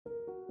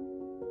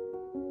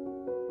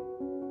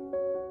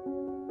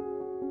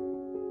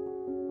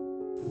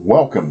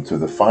Welcome to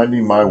the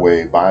Finding My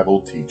Way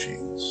Bible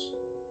Teachings,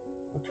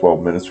 a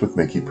 12 Minutes with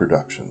Mickey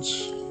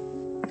Productions.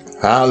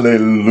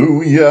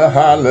 Hallelujah,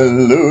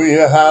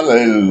 hallelujah,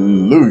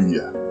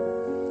 hallelujah.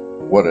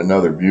 What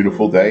another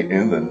beautiful day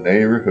in the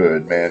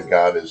neighborhood. Man,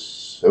 God is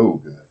so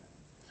good.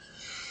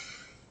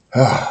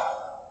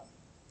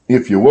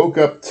 If you woke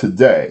up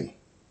today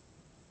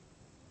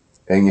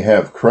and you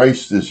have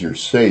Christ as your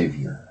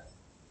Savior,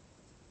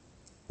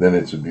 then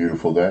it's a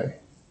beautiful day.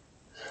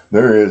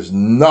 There is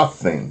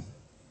nothing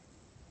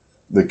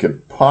that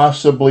could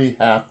possibly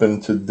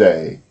happen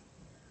today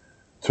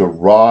to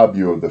rob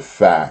you of the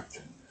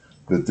fact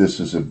that this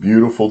is a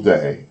beautiful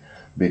day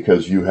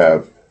because you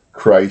have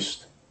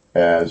Christ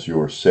as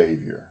your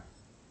Savior.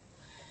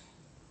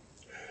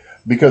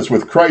 Because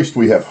with Christ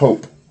we have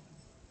hope.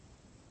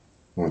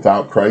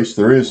 Without Christ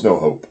there is no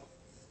hope.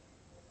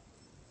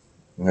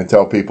 And I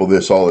tell people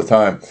this all the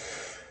time.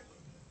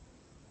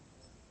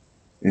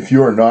 If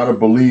you are not a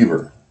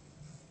believer,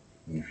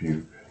 if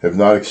you have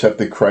not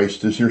accepted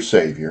Christ as your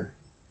Savior,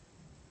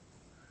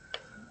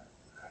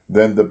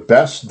 then the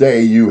best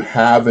day you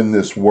have in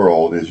this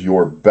world is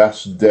your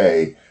best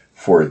day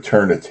for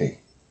eternity.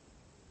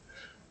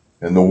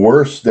 And the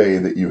worst day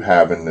that you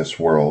have in this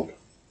world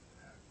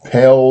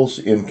pales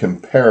in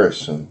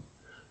comparison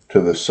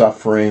to the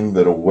suffering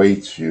that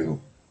awaits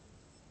you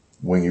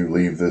when you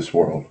leave this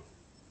world.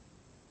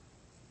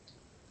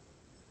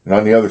 And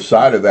on the other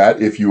side of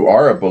that, if you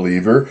are a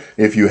believer,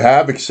 if you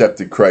have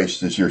accepted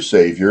Christ as your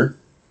Savior,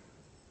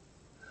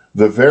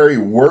 the very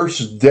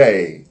worst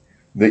day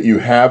that you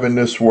have in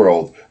this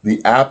world,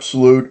 the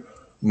absolute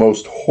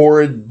most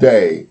horrid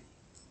day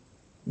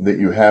that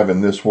you have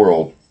in this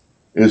world,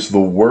 is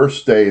the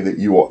worst day that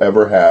you will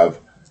ever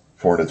have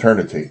for an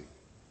eternity.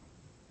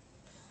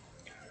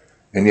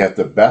 And yet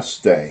the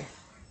best day,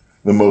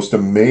 the most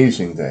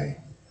amazing day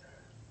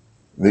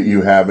that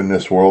you have in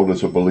this world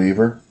as a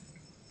believer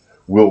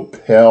will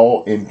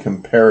pale in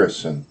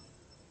comparison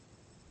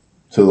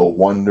to the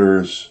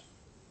wonders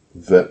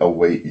that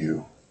await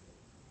you.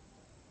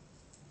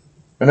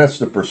 And that's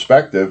the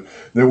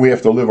perspective that we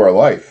have to live our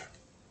life.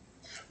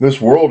 This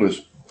world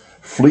is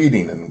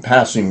fleeting and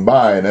passing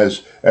by, and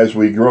as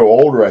we grow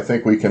older, I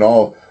think we can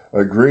all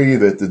agree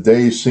that the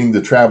days seem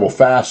to travel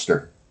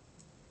faster.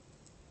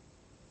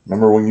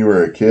 Remember when you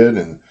were a kid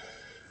and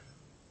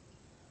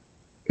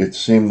it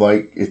seemed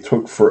like it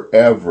took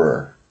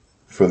forever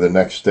for the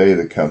next day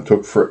to come,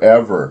 took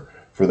forever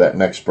for that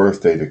next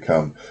birthday to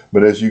come.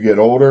 But as you get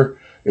older,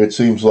 it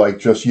seems like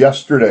just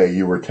yesterday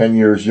you were 10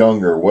 years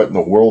younger. What in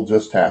the world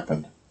just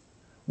happened?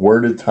 Where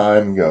did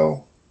time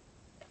go?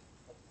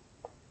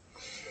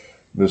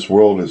 This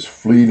world is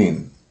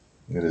fleeting.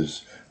 It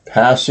is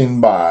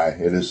passing by.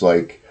 It is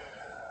like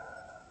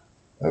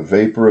a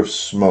vapor of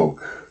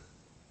smoke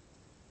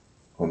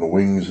on the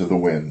wings of the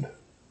wind.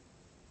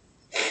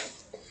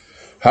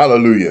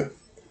 Hallelujah.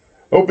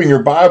 Open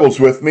your Bibles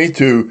with me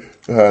to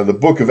the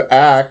book of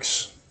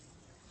Acts,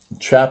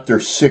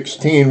 chapter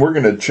 16. We're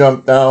going to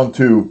jump down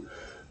to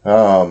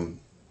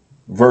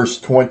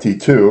verse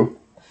 22.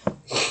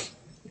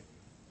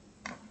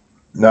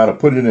 Now, to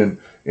put it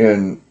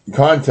in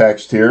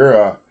context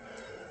here,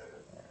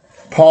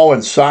 Paul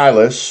and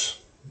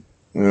Silas,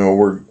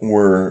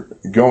 were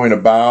going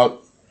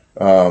about,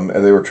 and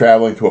they were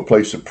traveling to a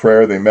place of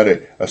prayer. They met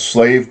a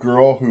slave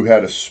girl who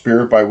had a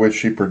spirit by which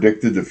she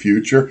predicted the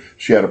future.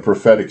 She had a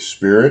prophetic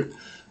spirit,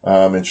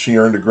 and she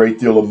earned a great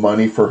deal of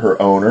money for her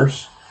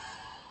owners.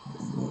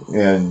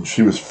 And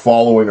she was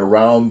following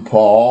around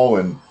Paul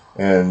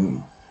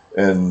and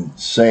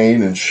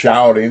saying and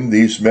shouting,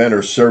 "These men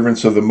are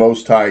servants of the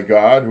Most High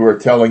God who are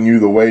telling you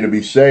the way to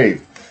be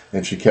saved."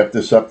 And she kept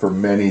this up for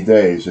many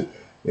days.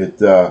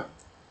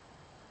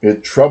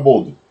 It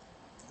troubled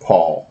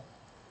Paul.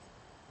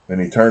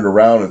 And he turned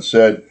around and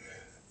said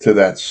to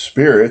that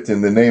spirit,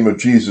 "In the name of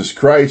Jesus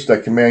Christ, I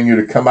command you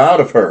to come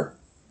out of her."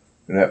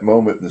 In that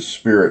moment, the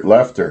spirit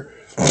left her.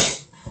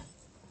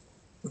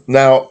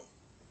 Now,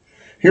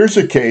 here's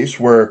a case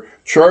where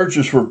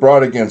charges were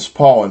brought against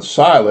Paul and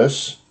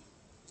Silas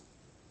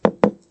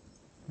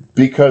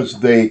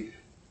because they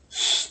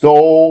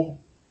stole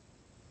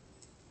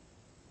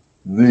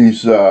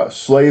these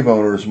slave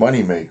owners'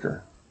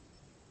 moneymaker.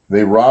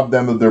 They robbed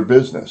them of their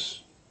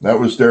business. That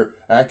was their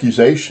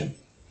accusation.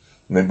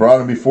 And they brought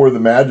him before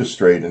the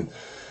magistrate, and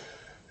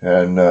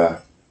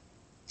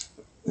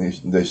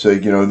they say,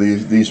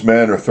 these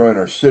men are throwing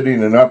our city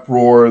in an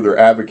uproar. They're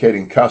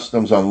advocating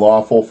customs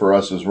unlawful for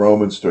us as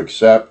Romans to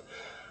accept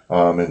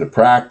and to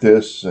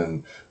practice.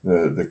 And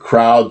the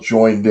crowd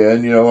joined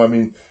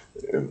in.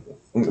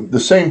 The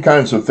same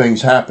kinds of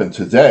things happen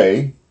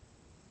today.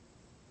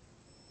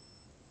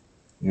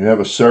 You have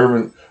a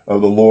servant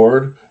of the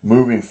Lord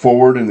moving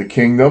forward in the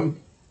kingdom.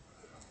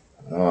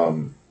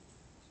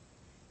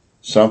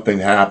 Something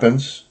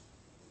happens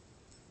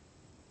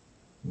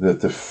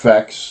that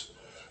affects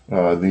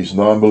these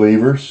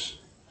non-believers,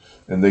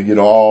 and they get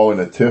all in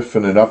a tiff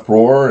and an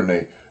uproar,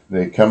 and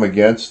they come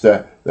against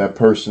that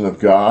person of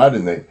God,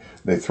 and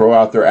they throw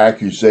out their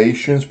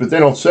accusations, but they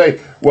don't say,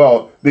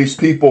 well, these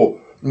people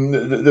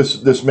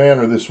this man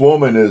or this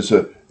woman is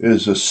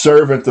a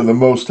servant of the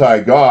Most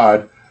High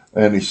God,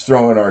 and he's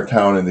throwing our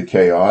town into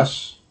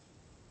chaos.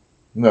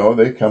 No,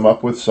 they come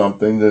up with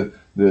something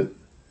that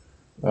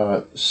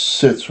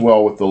sits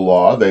well with the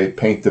law. They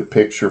paint the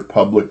picture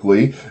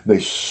publicly. They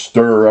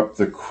stir up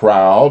the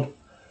crowd.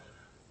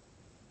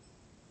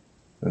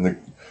 And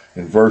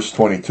in verse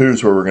 22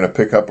 is where we're going to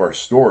pick up our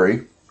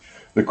story.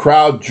 The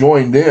crowd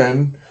joined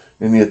in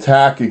the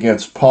attack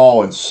against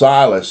Paul and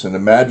Silas, and the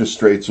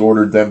magistrates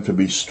ordered them to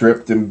be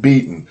stripped and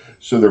beaten.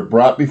 So they're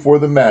brought before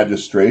the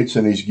magistrates,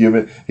 and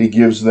he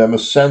gives them a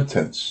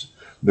sentence.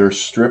 They're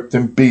stripped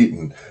and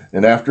beaten.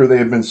 And after they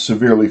had been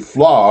severely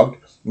flogged,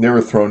 they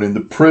were thrown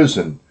into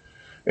prison.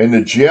 And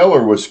the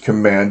jailer was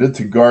commanded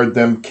to guard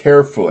them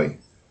carefully.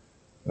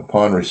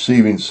 Upon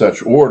receiving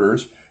such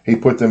orders, he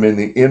put them in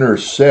the inner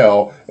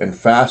cell and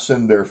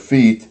fastened their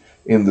feet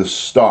in the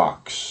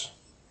stocks.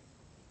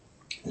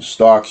 The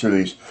stocks are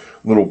these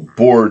little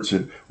boards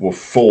that will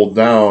fold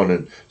down,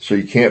 and so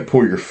you can't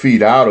pull your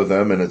feet out of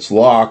them, and it's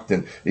locked,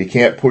 and you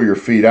can't pull your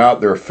feet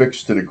out. They're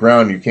affixed to the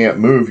ground. You can't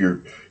move.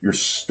 You're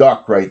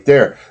stuck right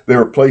there. They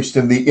were placed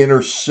in the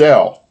inner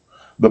cell,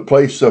 the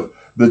place of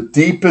the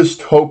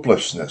deepest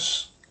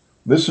hopelessness.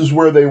 This is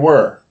where they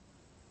were.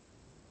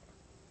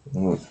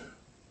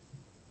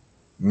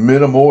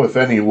 Minimal, if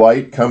any,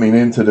 light coming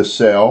into the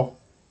cell.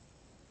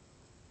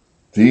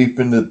 Deep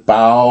in the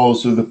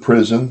bowels of the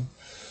prison.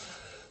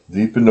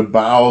 Deep in the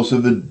bowels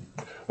of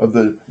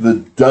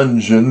the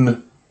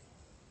dungeon.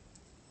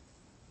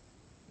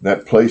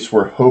 That place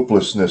where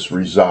hopelessness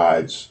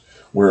resides,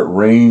 where it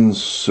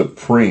reigns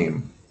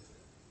supreme.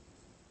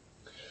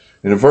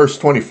 In verse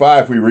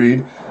 25 we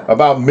read,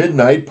 about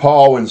midnight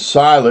Paul and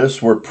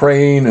Silas were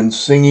praying and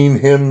singing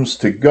hymns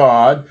to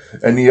God,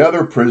 and the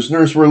other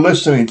prisoners were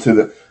listening to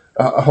the...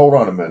 hold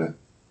on a minute.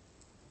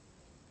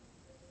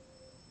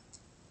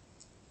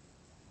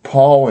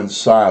 Paul and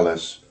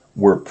Silas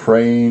were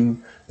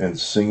praying and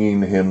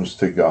singing hymns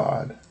to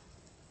God.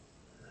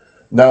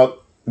 Now,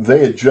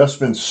 they had just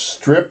been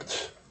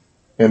stripped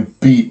and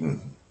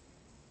beaten.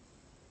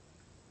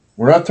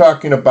 We're not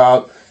talking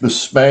about the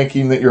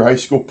spanking that your high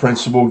school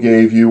principal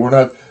gave you. We're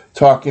not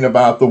talking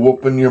about the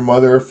whooping your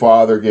mother or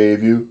father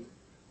gave you.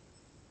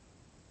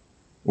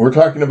 We're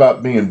talking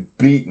about being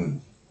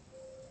beaten.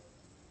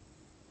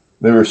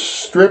 They were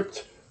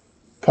stripped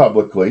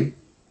publicly.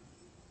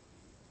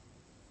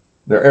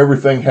 Their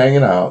everything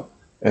hanging out,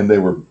 and they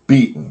were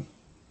beaten.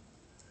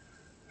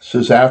 It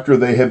says after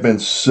they had been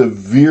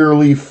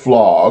severely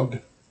flogged,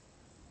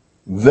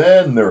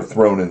 then they're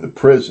thrown into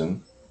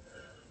prison.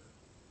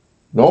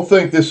 Don't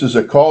think this is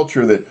a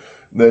culture that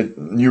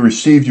you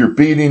received your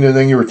beating and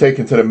then you were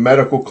taken to the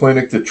medical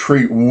clinic to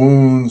treat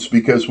wounds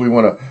because we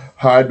want to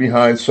hide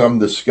behind some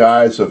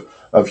disguise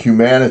of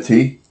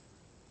humanity.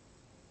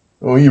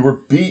 Well, you were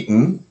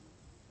beaten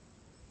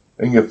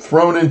and you're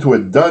thrown into a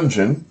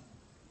dungeon,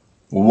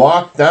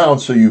 locked down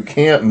so you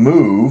can't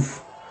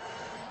move,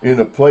 in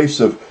a place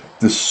of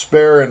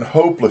despair and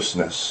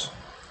hopelessness.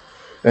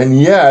 And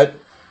yet,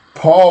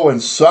 Paul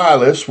and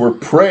Silas were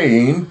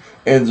praying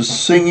and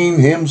singing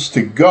hymns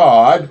to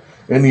God,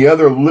 and the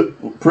other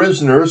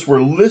prisoners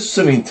were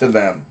listening to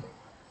them.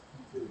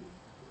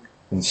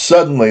 And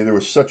suddenly there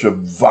was such a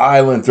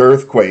violent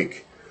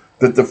earthquake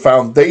that the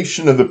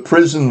foundation of the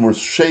prison was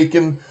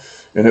shaken,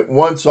 and at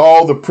once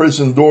all the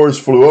prison doors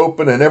flew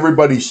open and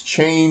everybody's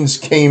chains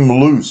came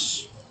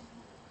loose.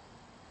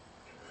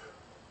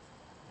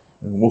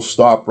 And we'll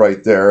stop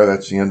right there.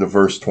 That's the end of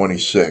verse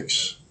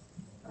 26.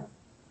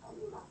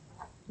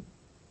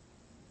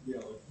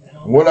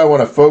 What I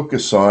want to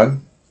focus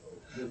on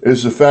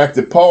is the fact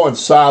that Paul and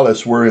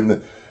Silas were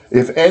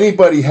if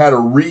anybody had a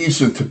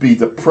reason to be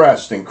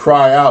depressed and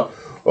cry out,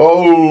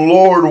 "Oh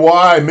Lord,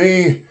 why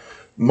me?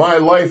 My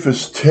life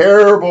is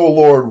terrible,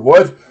 Lord.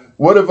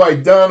 What have I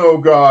done, oh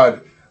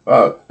God?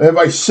 Have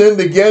I sinned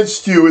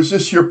against you? Is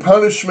this your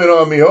punishment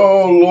on me?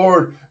 Oh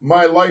Lord,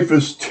 my life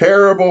is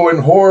terrible and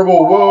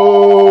horrible.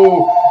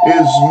 Woe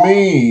is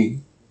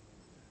me."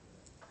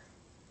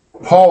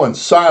 Paul and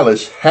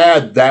Silas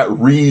had that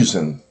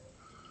reason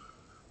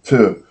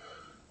to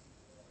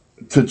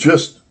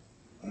just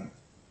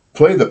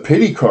play the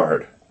pity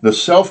card, the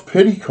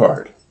self-pity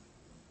card.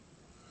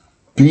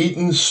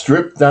 Beaten,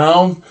 stripped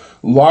down,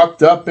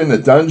 locked up in a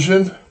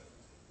dungeon,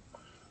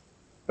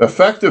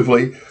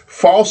 effectively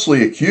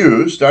falsely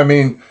accused. I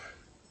mean,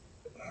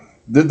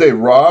 did they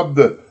rob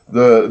the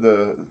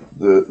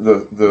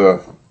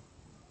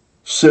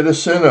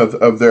citizen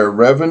of their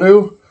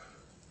revenue?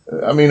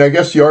 I mean, I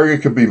guess the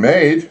argument could be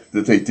made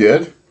that they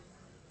did.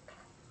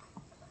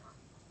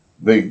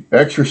 They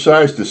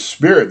exorcised a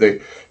spirit.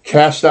 They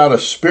cast out a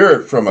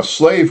spirit from a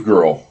slave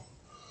girl.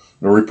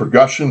 The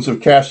repercussions of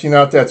casting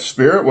out that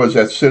spirit was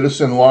that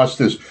citizen lost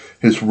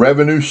his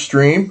revenue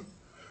stream.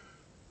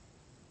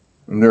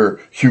 And they're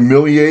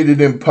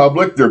humiliated in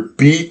public. They're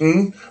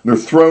beaten. They're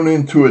thrown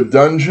into a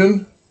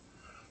dungeon.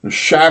 They're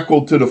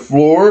shackled to the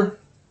floor.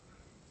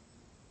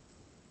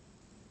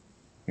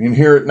 You can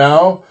hear it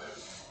now.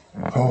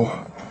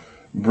 Oh,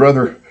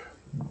 brother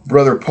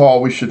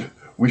Paul, we should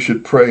we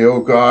should pray,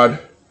 oh God,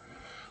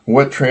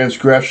 what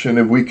transgression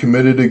have we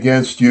committed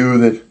against you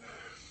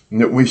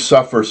that we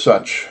suffer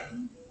such?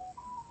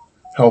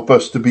 Help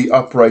us to be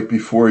upright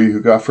before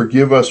you, God.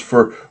 Forgive us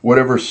for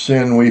whatever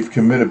sin we've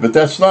committed. But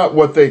that's not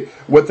what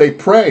they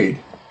prayed.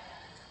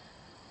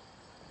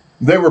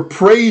 They were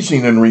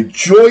praising and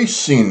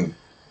rejoicing.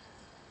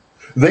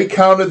 They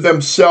counted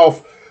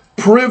themselves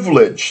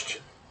privileged,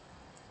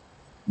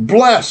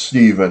 blessed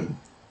even,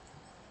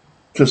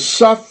 to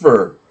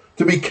suffer,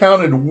 to be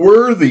counted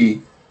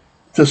worthy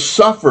to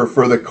suffer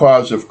for the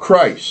cause of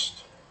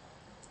Christ.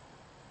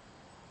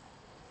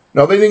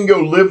 Now, they didn't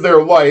go live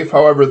their life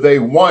however they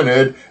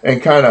wanted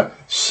and kind of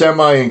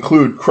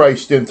semi-include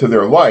Christ into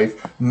their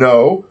life.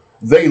 No,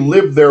 they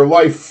lived their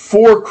life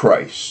for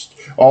Christ.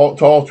 All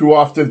too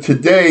often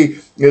today,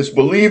 as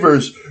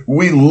believers,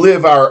 we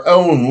live our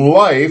own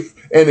life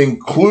and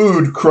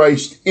include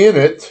Christ in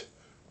it,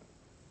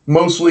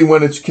 mostly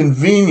when it's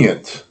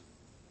convenient.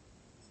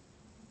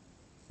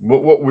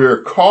 But what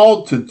we're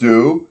called to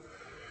do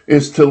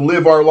is to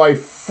live our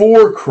life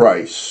for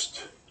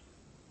Christ.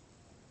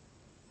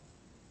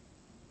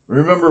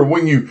 Remember,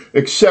 when you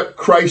accept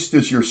Christ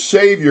as your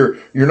Savior,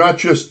 you're not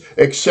just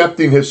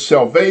accepting His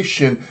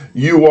salvation,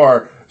 you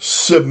are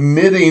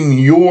submitting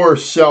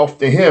yourself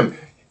to Him.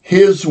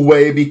 His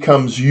way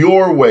becomes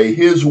your way.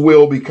 His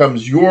will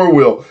becomes your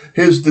will.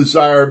 His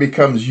desire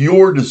becomes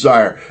your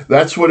desire.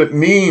 That's what it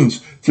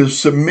means to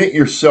submit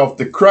yourself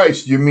to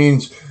Christ. It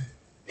means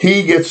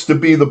He gets to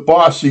be the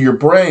boss of your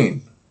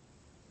brain.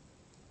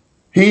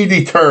 He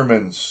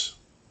determines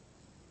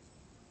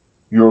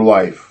your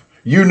life.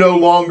 You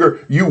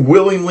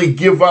willingly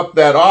give up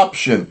that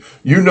option.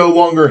 You no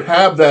longer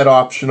have that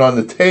option on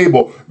the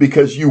table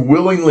because you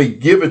willingly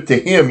give it to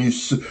Him. You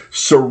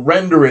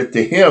surrender it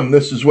to Him.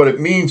 This is what it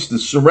means to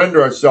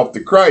surrender ourselves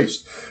to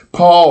Christ.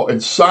 Paul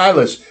and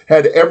Silas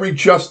had every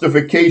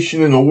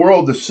justification in the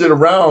world to sit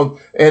around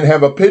and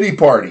have a pity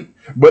party,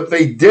 but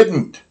they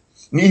didn't.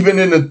 Even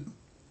in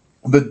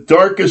the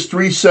darkest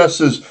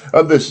recesses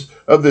of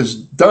this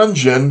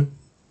dungeon,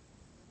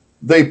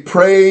 they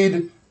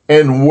prayed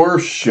and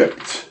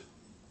worshipped.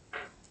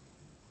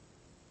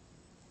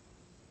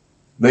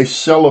 They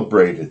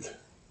celebrated.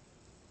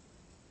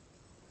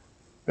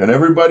 And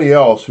everybody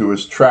else who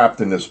was trapped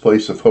in this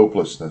place of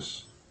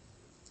hopelessness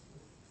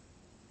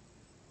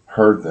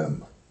heard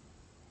them.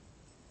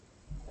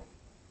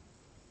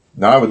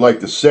 Now, I would like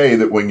to say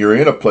that when you're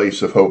in a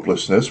place of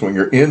hopelessness, when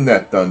you're in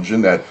that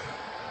dungeon, that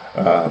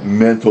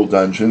mental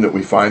dungeon that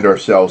we find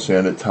ourselves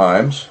in at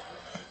times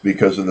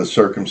because of the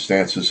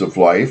circumstances of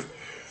life,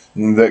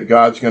 that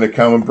God's going to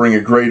come and bring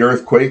a great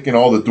earthquake and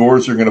all the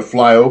doors are going to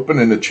fly open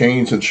and the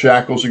chains and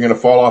shackles are going to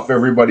fall off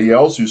everybody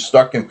else who's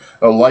stuck in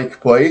a like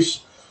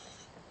place.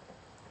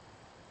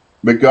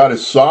 But God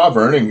is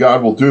sovereign and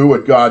God will do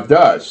what God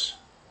does.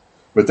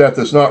 But that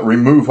does not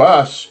remove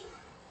us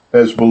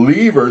as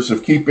believers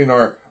of keeping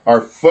our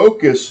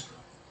focus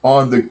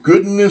on the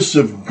goodness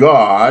of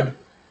God,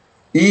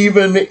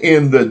 even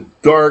in the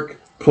dark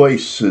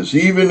places,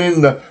 even in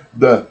the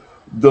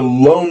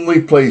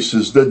lonely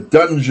places, the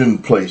dungeon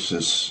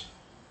places.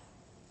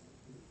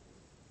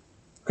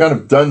 What kind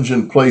of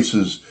dungeon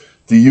places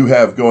do you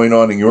have going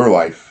on in your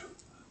life?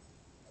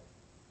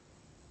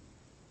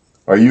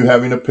 Are you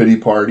having a pity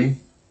party?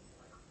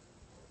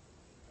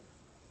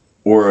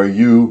 Or are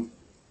you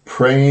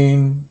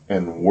praying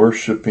and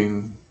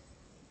worshiping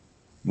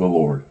the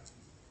Lord?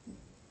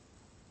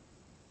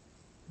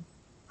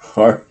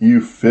 Are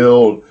you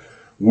filled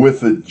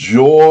with a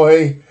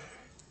joy,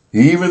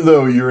 even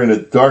though you're in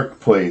a dark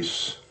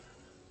place,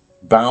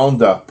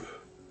 bound up,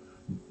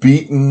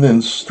 beaten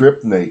and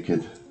stripped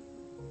naked?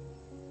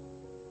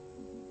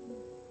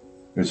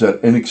 There's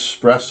that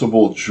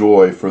inexpressible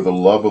joy for the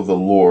love of the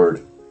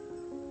Lord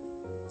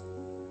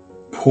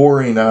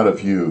pouring out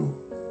of you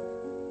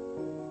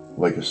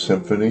like a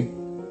symphony?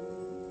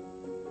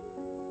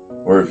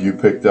 Or have you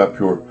picked up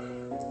your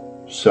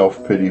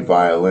self-pity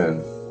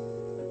violin?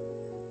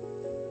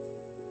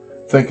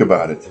 Think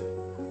about it.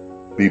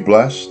 Be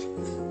blessed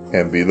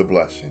and be the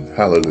blessing.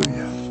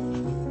 Hallelujah.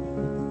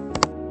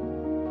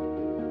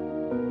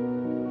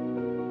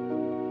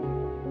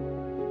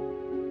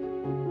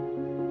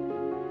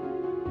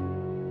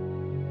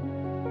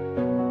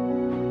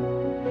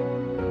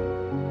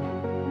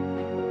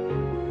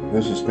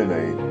 This has been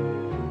a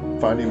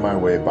Finding My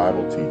Way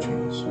Bible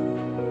Teachings,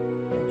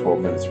 12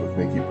 Minutes with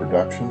Mickey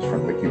Productions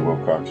from Mickey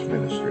Wilcox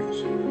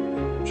Ministries.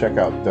 Check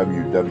out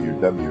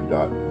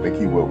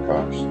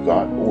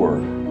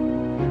www.mickeywilcox.org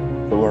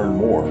to learn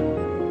more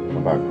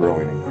about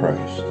growing in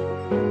Christ.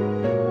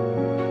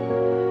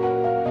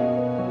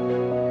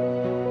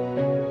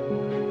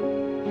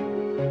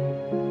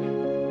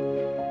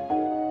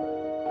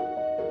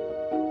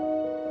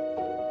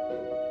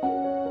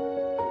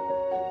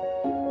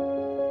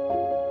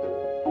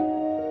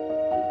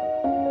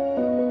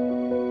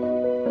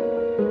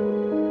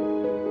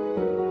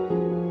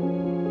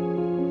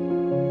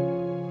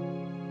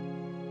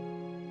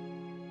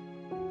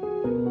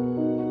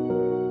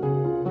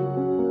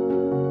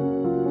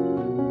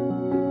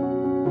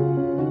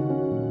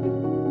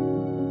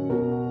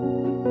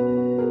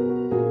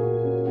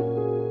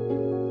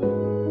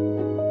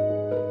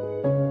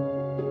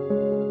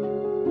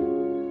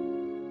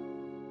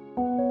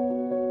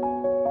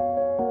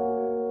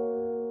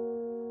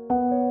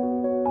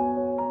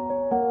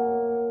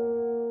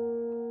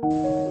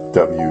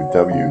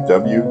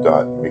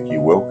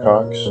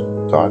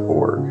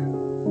 www.mickeywilcox.org.